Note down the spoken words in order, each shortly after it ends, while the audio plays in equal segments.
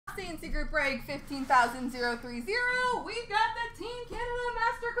CNC Group Break 15,030. We've got the Team Canada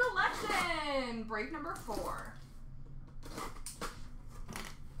Master Collection. Break number 4.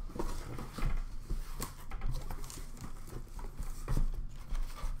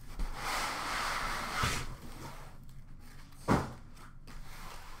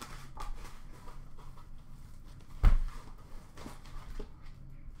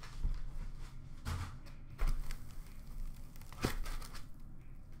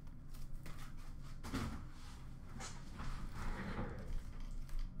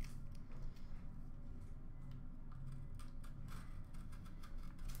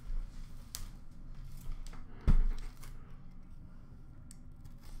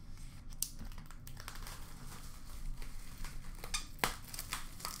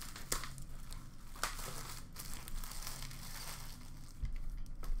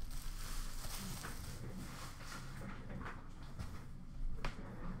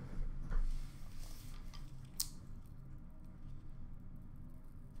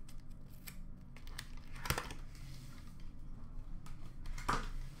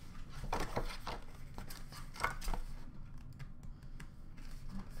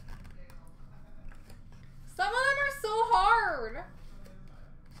 Some of them are so hard.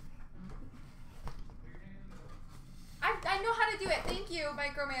 I know how to do it. Thank you,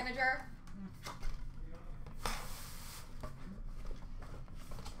 micromanager.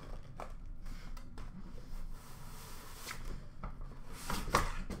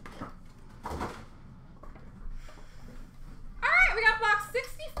 All right, we got box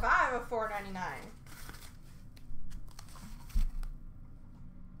 65 of $4.99.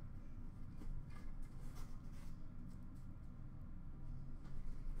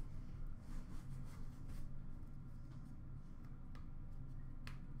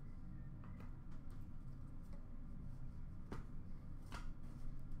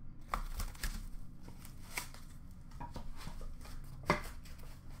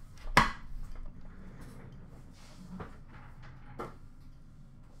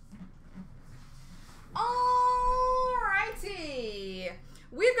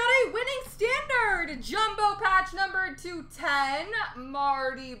 We've got a winning standard jumbo patch number 210,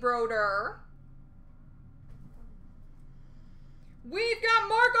 Marty Brodeur. We've got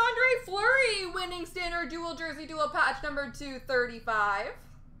Marc-Andre Fleury winning standard dual jersey dual patch number 235.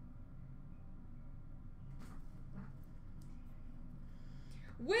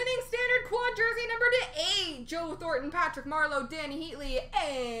 Winning standard quad jersey number 8, Joe Thornton, Patrick Marleau, Danny Heatley,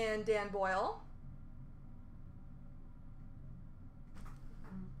 and Dan Boyle.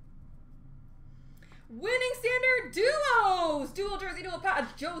 Winning standard duos, dual jersey, dual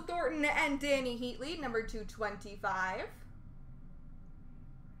patch, Joe Thornton and Danny Heatley, number 225.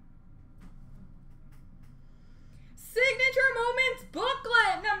 Signature Moments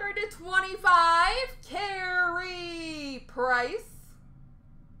booklet, number 225, Carey Price.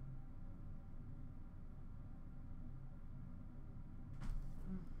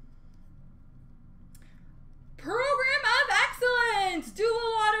 Program of Excellence, dual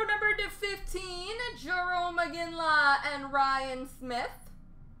auto number 15, Jerome McGinley and Ryan Smith.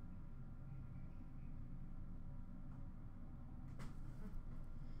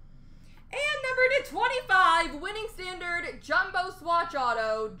 And number 25, winning standard jumbo swatch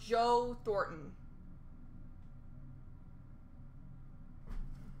auto, Joe Thornton.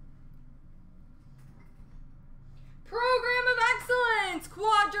 Program of Excellence,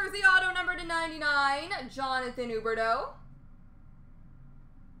 quad jersey auto number 99, Jonathan Huberdeau.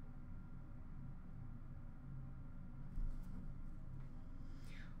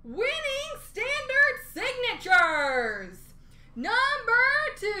 Winning standard signatures, number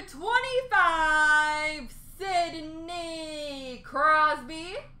 225, Sidney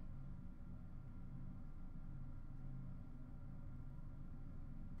Crosby.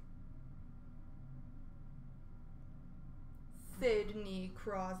 Sidney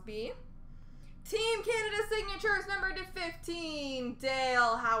Crosby. Team Canada signatures number 15,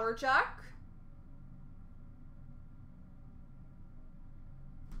 Dale Hawerchuk.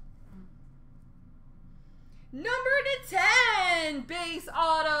 Number 10, base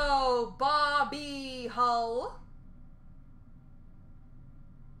auto, Bobby Hull.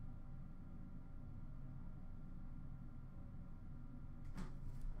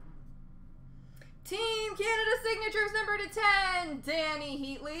 Team Canada signatures number 10, Danny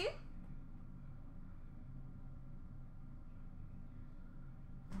Heatley.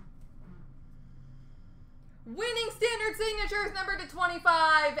 Winning standard signatures number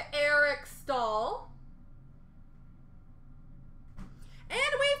 25, Eric Stahl.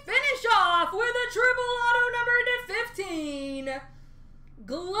 And we finish off with a triple auto number 15,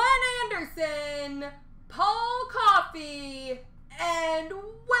 Glenn Anderson, Paul Coffey, and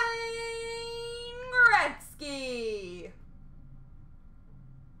Wayne Gretzky.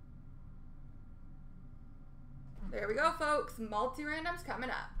 There we go, folks. Multi-randoms coming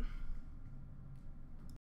up.